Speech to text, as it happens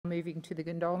moving to the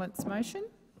condolence motion.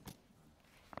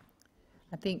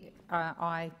 I think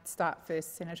I start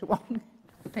first, Senator Wong.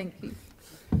 Thank you.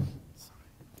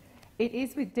 It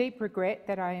is with deep regret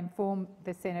that I inform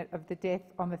the Senate of the death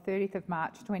on the 30th of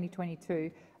March 2022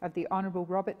 of the Honourable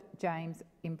Robert James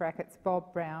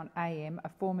 (Bob Brown AM), a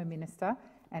former minister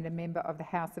and a member of the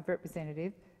House of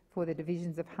Representatives for the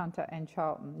divisions of Hunter and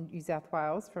Charlton, New South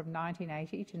Wales, from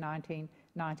 1980 to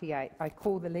 1998. I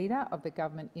call the Leader of the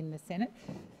Government in the Senate,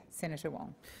 Senator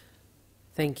Wong.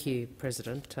 Thank you,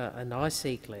 President. And I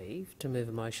seek leave to move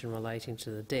a motion relating to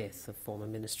the death of former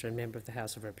Minister and Member of the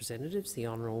House of Representatives, the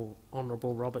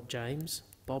Honourable Robert James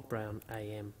 (Bob Brown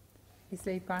AM). Is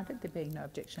leave granted? There being no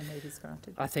objection, leave is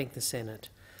granted. I thank the Senate,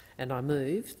 and I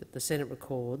move that the Senate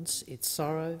records its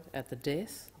sorrow at the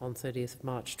death on 30th of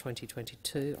March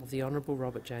 2022 of the Honourable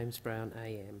Robert James Brown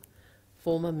AM,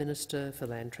 former Minister for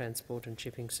Land Transport and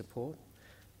Shipping Support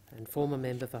and former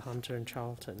Member for Hunter and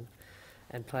Charlton,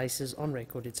 and places on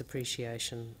record its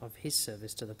appreciation of his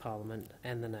service to the Parliament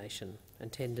and the nation, and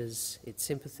tenders its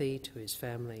sympathy to his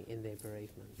family in their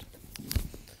bereavement.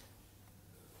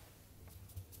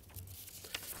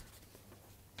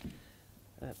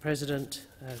 President,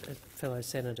 fellow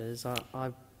senators,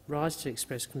 I rise to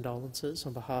express condolences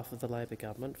on behalf of the Labor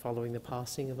government following the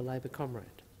passing of a Labor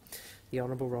comrade, the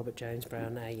Honourable Robert James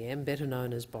Brown AM, better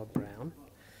known as Bob Brown,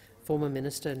 former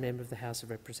Minister and Member of the House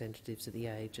of Representatives at the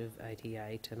age of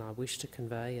 88, and I wish to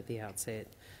convey at the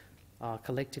outset our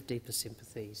collective deepest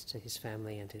sympathies to his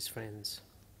family and his friends.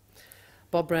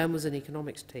 Bob Brown was an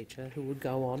economics teacher who would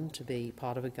go on to be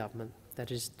part of a government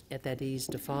that is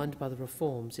defined by the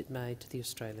reforms it made to the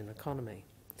Australian economy.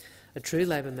 A true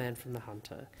Labor man from the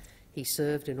Hunter, he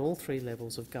served in all three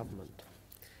levels of government.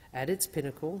 At its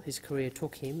pinnacle, his career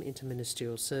took him into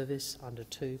ministerial service under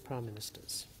two Prime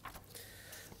Ministers.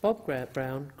 Bob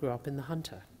Brown grew up in the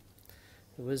Hunter.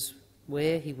 It was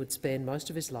where he would spend most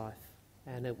of his life,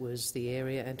 and it was the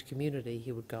area and community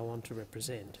he would go on to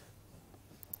represent.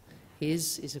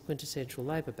 His is a quintessential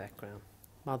Labor background.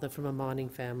 Mother from a mining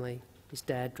family, his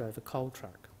dad drove a coal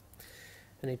truck.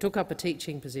 And he took up a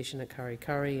teaching position at Kurri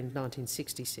Kurri in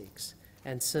 1966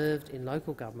 and served in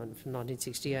local government from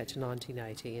 1968 to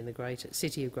 1980 in the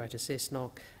city of Greater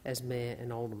Cessnock as Mayor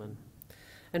and Alderman.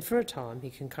 And for a time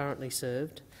he concurrently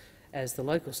served as the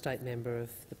local state member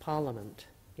of the Parliament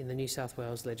in the New South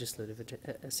Wales Legislative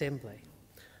Assembly.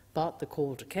 But the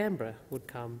call to Canberra would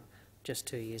come just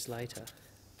 2 years later.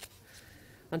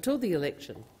 Until the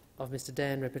election of Mr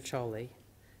Dan Repiccioli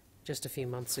just a few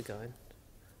months ago,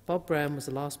 Bob Brown was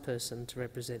the last person to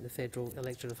represent the federal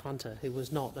electorate of Hunter who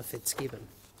was not a Fitzgibbon.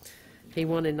 He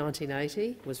won in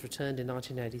 1980, was returned in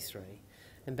 1983,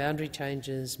 and boundary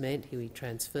changes meant he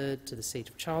transferred to the seat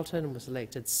of Charlton and was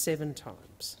elected 7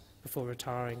 times before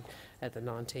retiring at the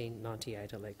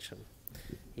 1998 election.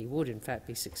 He would in fact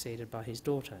be succeeded by his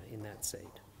daughter in that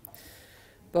seat.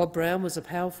 Bob Brown was a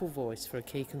powerful voice for a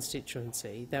key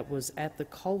constituency that was at the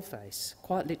coalface,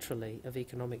 quite literally, of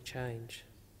economic change.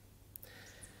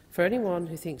 For anyone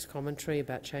who thinks commentary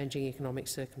about changing economic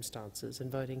circumstances and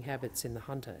voting habits in the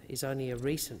Hunter is only a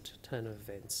recent turn of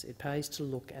events, it pays to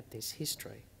look at this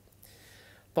history.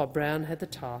 Bob Brown had the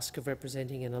task of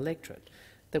representing an electorate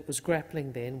that was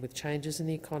grappling then with changes in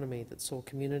the economy that saw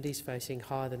communities facing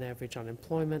higher than average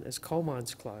unemployment as coal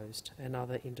mines closed and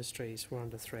other industries were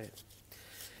under threat.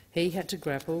 He had to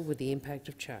grapple with the impact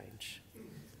of change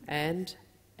and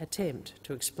attempt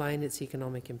to explain its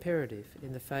economic imperative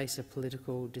in the face of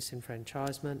political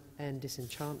disenfranchisement and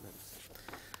disenchantment.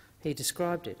 He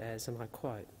described it as, and I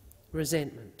quote,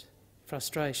 resentment,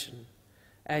 frustration,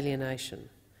 alienation,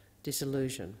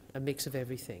 disillusion, a mix of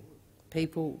everything.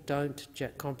 People don't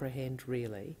comprehend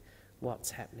really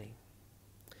what's happening.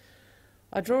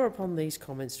 I draw upon these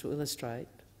comments to illustrate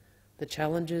the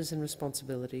challenges and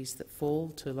responsibilities that fall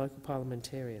to local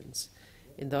parliamentarians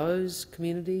in those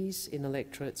communities in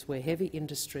electorates where heavy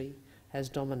industry has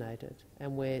dominated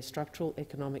and where structural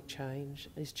economic change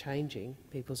is changing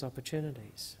people's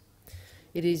opportunities.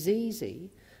 It is easy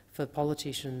for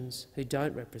politicians who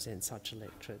don't represent such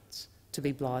electorates to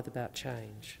be blithe about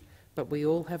change, but we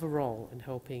all have a role in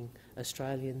helping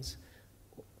Australians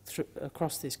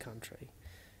across this country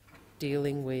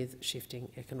dealing with shifting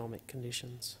economic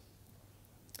conditions.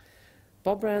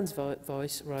 Bob Brown's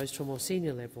voice rose to a more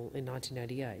senior level in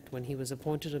 1988 when he was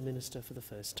appointed a minister for the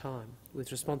first time,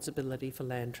 with responsibility for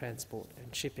land transport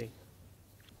and shipping.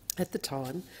 At the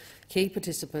time, key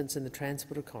participants in the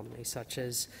transport economy, such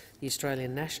as the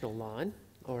Australian National Line,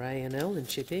 or ANL in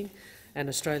shipping, and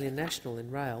Australian National in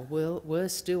rail, were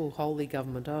still wholly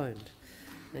government-owned,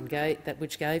 and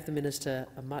which gave the minister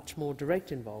a much more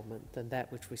direct involvement than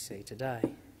that which we see today.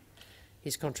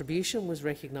 His contribution was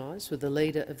recognised with the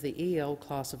leader of the EL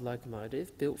class of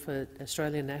locomotive built for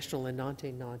Australian National in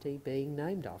 1990 being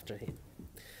named after him.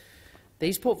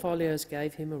 These portfolios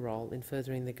gave him a role in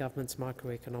furthering the government's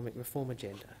microeconomic reform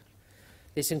agenda.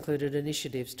 This included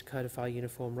initiatives to codify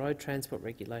uniform road transport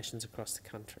regulations across the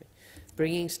country,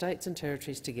 bringing states and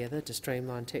territories together to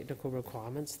streamline technical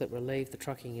requirements that relieve the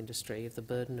trucking industry of the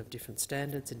burden of different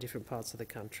standards in different parts of the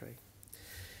country.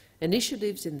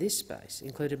 Initiatives in this space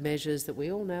included measures that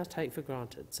we all now take for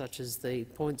granted, such as the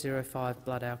 0.05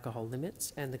 blood alcohol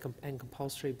limits and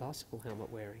compulsory bicycle helmet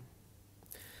wearing.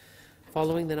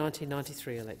 Following the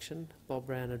 1993 election, Bob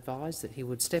Brown advised that he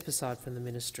would step aside from the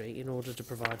ministry in order to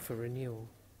provide for renewal.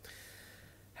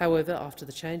 However, after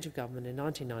the change of government in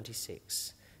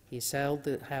 1996, he assailed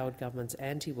the Howard government's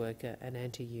anti-worker and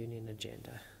anti-union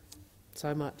agenda,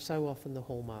 so often the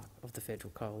hallmark of the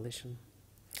federal coalition.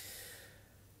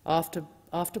 After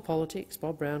politics,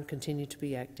 Bob Brown continued to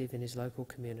be active in his local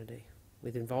community,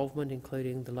 with involvement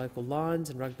including the local Lions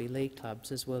and rugby league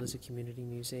clubs as well as a community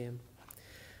museum.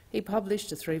 He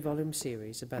published a 3-volume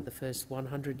series about the first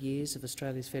 100 years of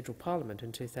Australia's federal parliament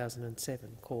in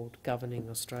 2007 called Governing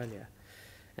Australia,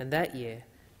 and that year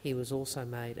he was also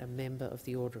made a member of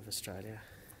the Order of Australia.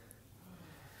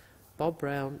 Bob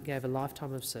Brown gave a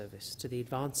lifetime of service to the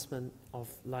advancement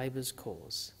of Labor's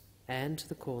cause and to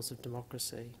the cause of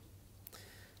democracy.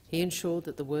 He ensured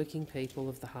that the working people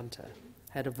of the Hunter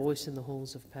had a voice in the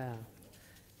halls of power,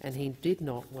 and he did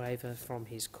not waver from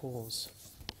his cause.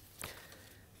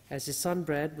 As his son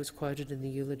Brad was quoted in the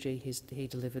eulogy he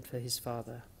delivered for his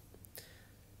father,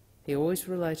 he always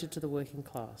related to the working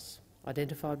class,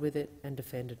 identified with it and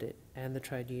defended it and the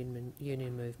trade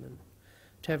union movement.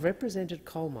 To have represented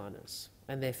coal miners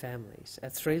and their families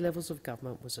at 3 levels of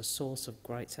government was a source of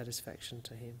great satisfaction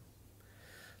to him.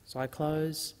 So I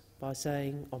close by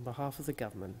saying, on behalf of the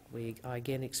government, I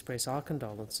again express our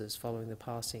condolences following the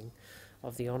passing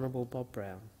of the Honourable Bob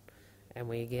Brown, and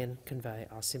we again convey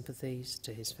our sympathies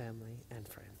to his family and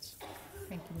friends.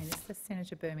 Thank you, Minister.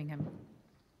 Senator Birmingham.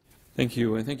 Thank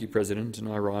you, President. And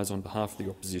I rise on behalf of the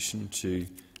opposition to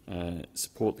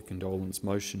support the condolence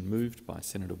motion moved by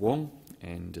Senator Wong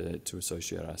and to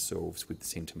associate ourselves with the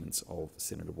sentiments of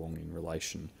Senator Wong in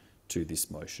relation to this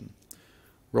motion.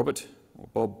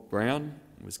 Bob Brown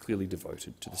was clearly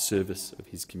devoted to the service of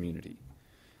his community.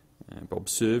 Bob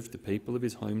served the people of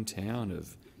his hometown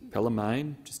of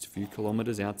Pelham, just a few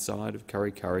kilometres outside of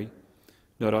Kurri Kurri,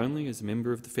 not only as a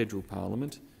member of the federal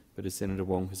parliament, but as Senator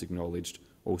Wong has acknowledged,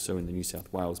 also in the New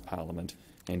South Wales Parliament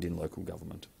and in local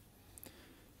government.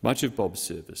 Much of Bob's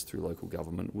service through local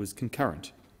government was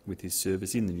concurrent with his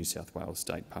service in the New South Wales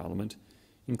State Parliament,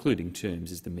 including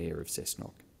terms as the Mayor of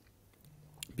Cessnock.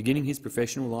 Beginning his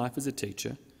professional life as a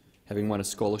teacher, having won a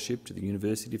scholarship to the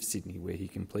University of Sydney where he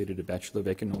completed a Bachelor of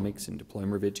Economics and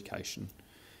Diploma of Education,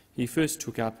 he first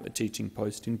took up a teaching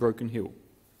post in Broken Hill.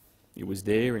 It was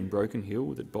there in Broken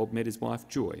Hill that Bob met his wife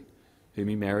Joy, whom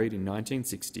he married in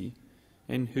 1960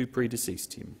 and who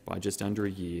predeceased him by just under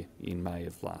a year in May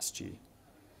of last year.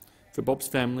 For Bob's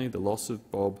family, the loss of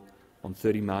Bob on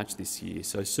 30 March this year,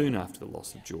 so soon after the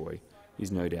loss of Joy,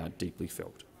 is no doubt deeply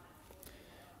felt.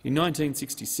 In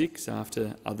 1966,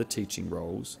 after other teaching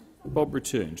roles, Bob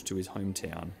returned to his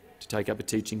hometown to take up a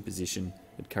teaching position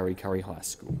at Kurri Kurri High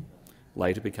School,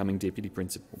 later becoming Deputy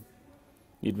Principal.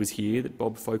 It was here that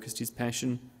Bob focused his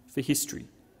passion for history.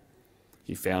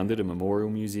 He founded a memorial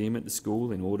museum at the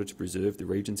school in order to preserve the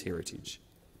region's heritage.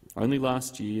 Only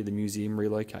last year the museum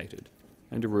relocated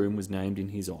and a room was named in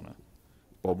his honour.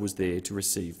 Bob was there to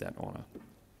receive that honour.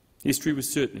 History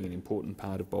was certainly an important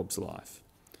part of Bob's life.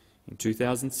 In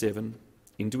 2007,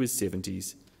 into his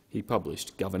 70s, he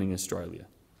published Governing Australia,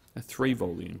 a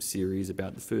 3-volume series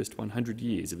about the first 100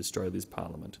 years of Australia's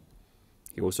Parliament.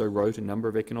 He also wrote a number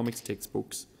of economics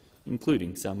textbooks,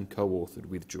 including some co-authored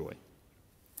with Joy.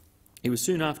 It was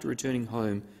soon after returning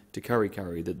home to Kurri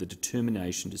Kurri that the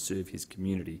determination to serve his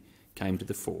community came to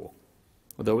the fore,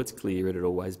 although it's clear it had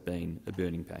always been a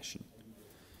burning passion.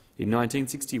 In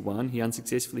 1961, he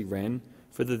unsuccessfully ran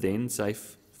for the then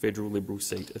safe federal Liberal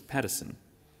seat of Paterson.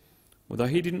 Although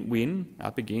he didn't win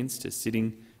up against a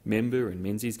sitting member and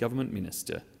Menzies government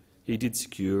minister, he did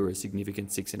secure a significant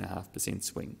 6.5%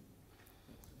 swing.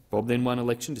 Bob then won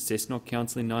election to Cessnock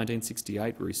Council in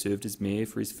 1968, where he served as mayor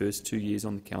for his first 2 years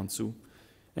on the council,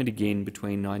 and again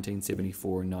between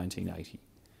 1974 and 1980.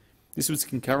 This was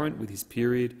concurrent with his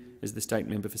period as the state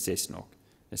member for Cessnock,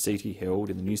 a seat he held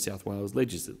in the New South Wales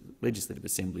Legislative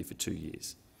Assembly for 2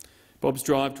 years. Bob's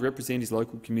drive to represent his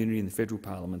local community in the federal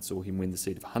parliament saw him win the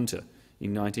seat of Hunter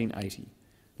in 1980,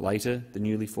 later the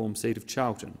newly formed seat of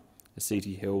Charlton a seat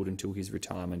he held until his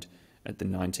retirement at the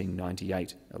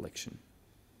 1998 election.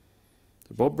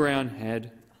 So Bob Brown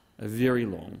had a very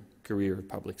long career of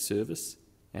public service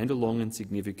and a long and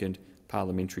significant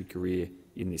parliamentary career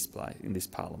in this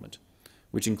parliament,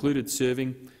 which included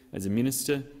serving as a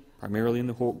minister, primarily in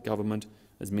the Hawke government,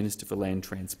 as Minister for Land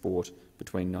Transport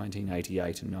between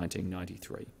 1988 and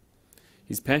 1993.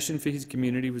 His passion for his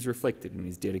community was reflected in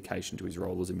his dedication to his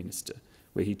role as a minister,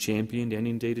 where he championed and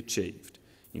indeed achieved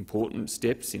important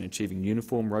steps in achieving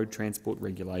uniform road transport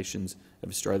regulations of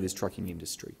Australia's trucking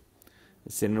industry.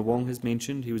 As Senator Wong has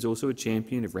mentioned, he was also a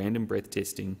champion of random breath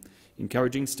testing,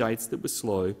 encouraging states that were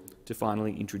slow to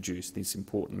finally introduce this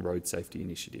important road safety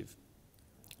initiative.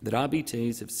 That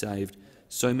RBTs have saved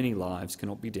so many lives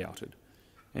cannot be doubted,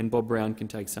 and Bob Brown can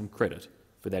take some credit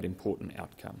for that important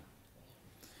outcome.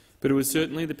 But it was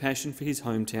certainly the passion for his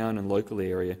hometown and local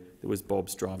area that was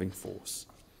Bob's driving force.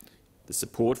 The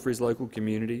support for his local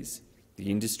communities,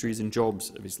 the industries and jobs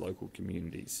of his local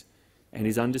communities, and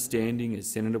his understanding, as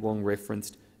Senator Wong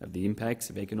referenced, of the impacts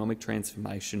of economic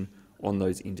transformation on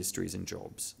those industries and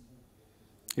jobs.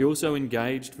 He also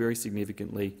engaged very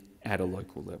significantly at a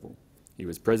local level. He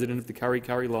was president of the Kurri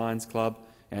Kurri Lions Club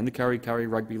and the Kurri Kurri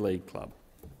Rugby League Club.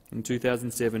 In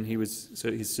 2007,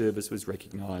 his service was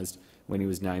recognised when he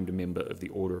was named a member of the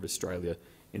Order of Australia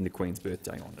in the Queen's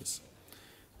Birthday Honours.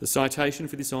 The citation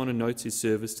for this honour notes his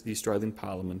service to the Australian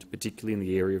Parliament, particularly in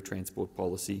the area of transport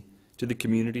policy, to the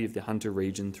community of the Hunter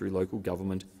region through local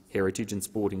government, heritage and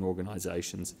sporting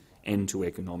organisations, and to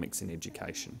economics and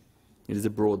education. It is a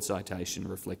broad citation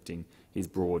reflecting his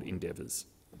broad endeavours.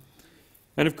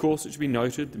 And of course it should be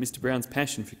noted that Mr Brown's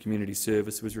passion for community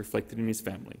service was reflected in his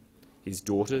family, his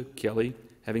daughter, Kelly,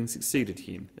 having succeeded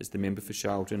him as the member for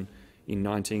Charlton in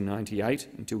 1998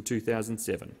 until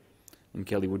 2007, and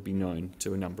Kelly would be known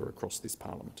to a number across this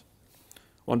parliament.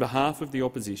 On behalf of the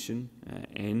opposition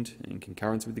and in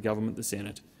concurrence with the government, the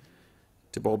Senate,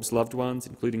 to Bob's loved ones,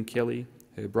 including Kelly,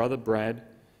 her brother Brad,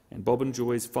 and Bob and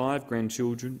Joy's 5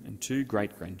 grandchildren and 2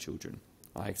 great-grandchildren,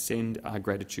 I extend our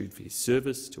gratitude for his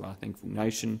service to our thankful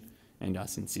nation and our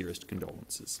sincerest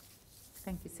condolences.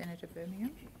 Thank you, Senator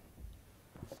Birmingham.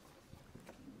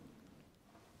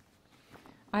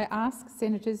 I ask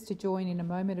senators to join in a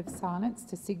moment of silence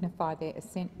to signify their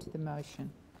assent to the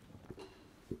motion.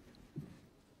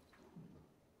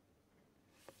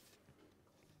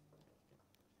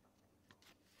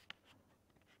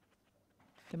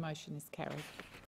 The motion is carried.